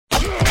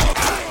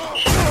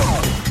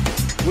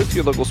With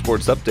your local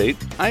sports update,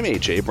 I'm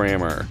AJ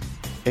Brammer.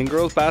 In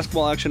girls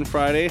basketball action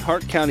Friday,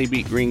 Hart County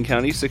beat Greene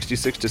County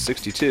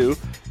 66-62.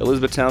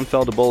 Elizabethtown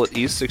fell to Bullitt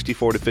East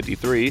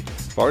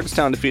 64-53.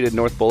 Bardstown defeated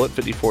North Bullitt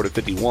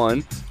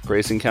 54-51.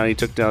 Grayson County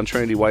took down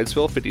Trinity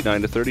Whitesville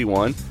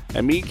 59-31,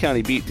 and Meade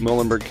County beat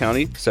Muhlenberg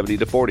County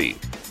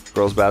 70-40.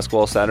 Girls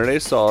basketball Saturday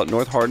saw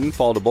North Hardin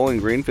fall to Bowling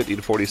Green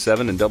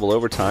 50-47 in double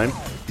overtime.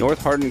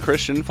 North Hardin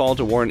Christian fall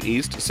to Warren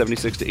East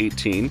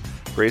 76-18.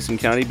 Grayson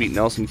County beat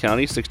Nelson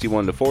County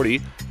 61-40,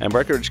 and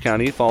Breckinridge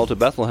County fall to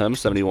Bethlehem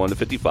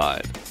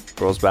 71-55.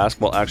 Girls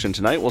basketball action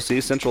tonight will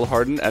see Central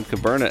Hardin at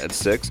Caverna at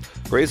 6.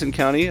 Grayson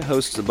County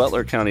hosts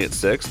Butler County at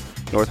 6.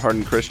 North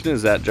Hardin Christian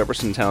is at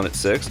Jeffersontown at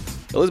 6.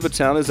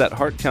 Elizabethtown is at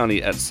Hart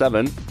County at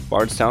 7.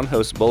 Bardstown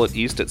hosts Bullitt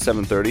East at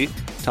 7:30.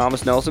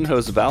 Thomas Nelson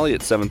hosts Valley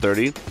at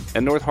 7:30.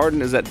 And North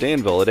Hardin is at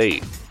Danville at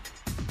 8.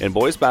 In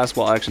boys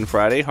basketball action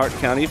Friday, Hart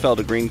County fell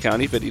to Greene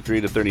County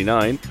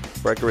 53-39.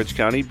 Breckinridge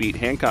County beat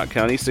Hancock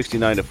County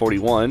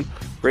 69-41.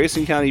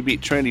 Grayson County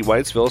beat Trinity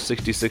Whitesville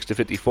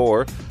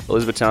 66-54.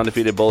 Elizabethtown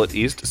defeated Bullitt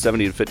East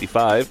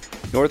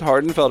 70-55. North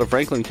Hardin fell to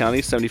Franklin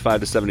County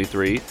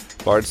 75-73.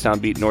 Bardstown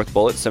beat North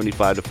Bullitt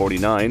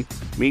 75-49.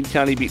 Meade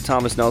County beat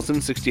Thomas Nelson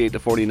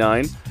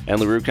 68-49, and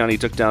LaRue County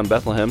took down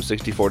Bethlehem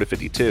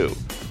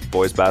 64-52.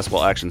 Boys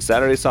basketball action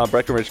Saturday saw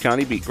Breckinridge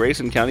County beat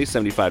Grayson County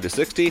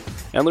 75-60,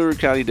 and LaRue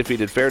County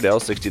defeated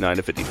Fairdale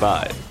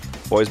 69-55.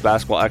 Boys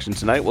basketball action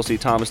tonight will see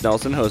Thomas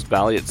Nelson host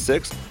Valley at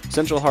 6,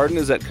 Central Hardin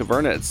is at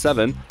Caverna at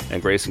 7,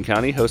 and Grayson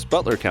County hosts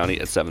Butler County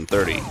at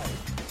 7:30.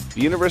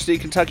 The University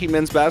of Kentucky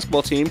men's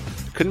basketball team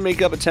couldn't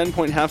make up a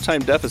 10-point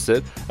halftime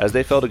deficit as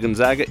they fell to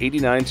Gonzaga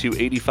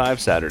 89-85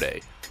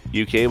 Saturday.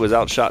 UK was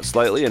outshot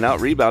slightly and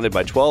out-rebounded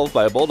by 12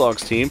 by a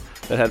Bulldogs team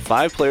that had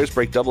 5 players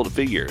break double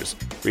figures.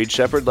 Reed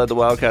Shepard led the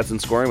Wildcats in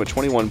scoring with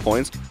 21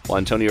 points, while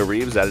Antonio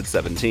Reeves added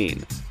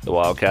 17. The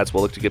Wildcats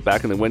will look to get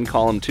back in the win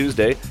column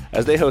Tuesday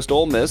as they host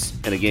Ole Miss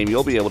in a game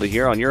you'll be able to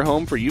hear on your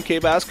home for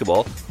UK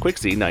basketball,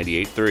 Quixie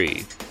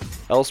 98.3.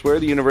 Elsewhere,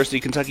 the University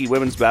of Kentucky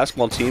women's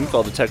basketball team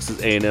fell to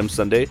Texas A&M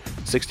Sunday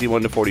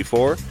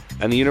 61-44,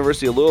 and the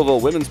University of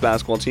Louisville women's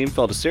basketball team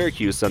fell to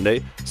Syracuse Sunday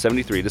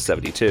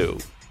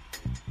 73-72.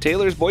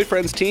 Taylor's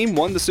boyfriend's team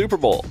won the Super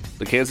Bowl.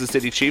 The Kansas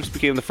City Chiefs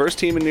became the first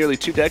team in nearly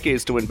 2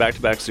 decades to win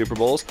back-to-back Super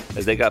Bowls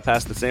as they got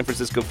past the San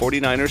Francisco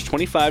 49ers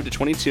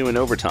 25-22 in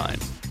overtime.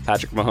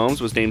 Patrick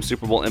Mahomes was named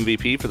Super Bowl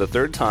MVP for the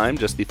 3rd time,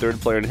 just the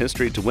 3rd player in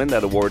history to win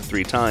that award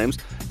 3 times,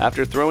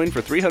 after throwing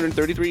for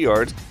 333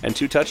 yards and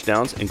 2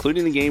 touchdowns,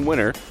 including the game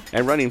winner,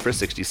 and running for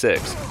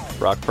 66.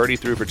 Brock Purdy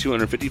threw for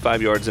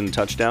 255 yards and a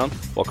touchdown,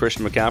 while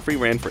Christian McCaffrey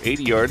ran for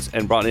 80 yards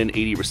and brought in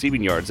 80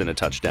 receiving yards and a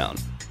touchdown.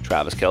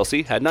 Travis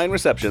Kelce had 9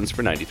 receptions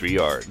for 93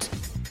 yards.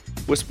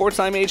 With sports,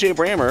 I'm AJ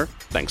Brammer.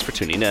 Thanks for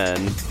tuning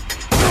in.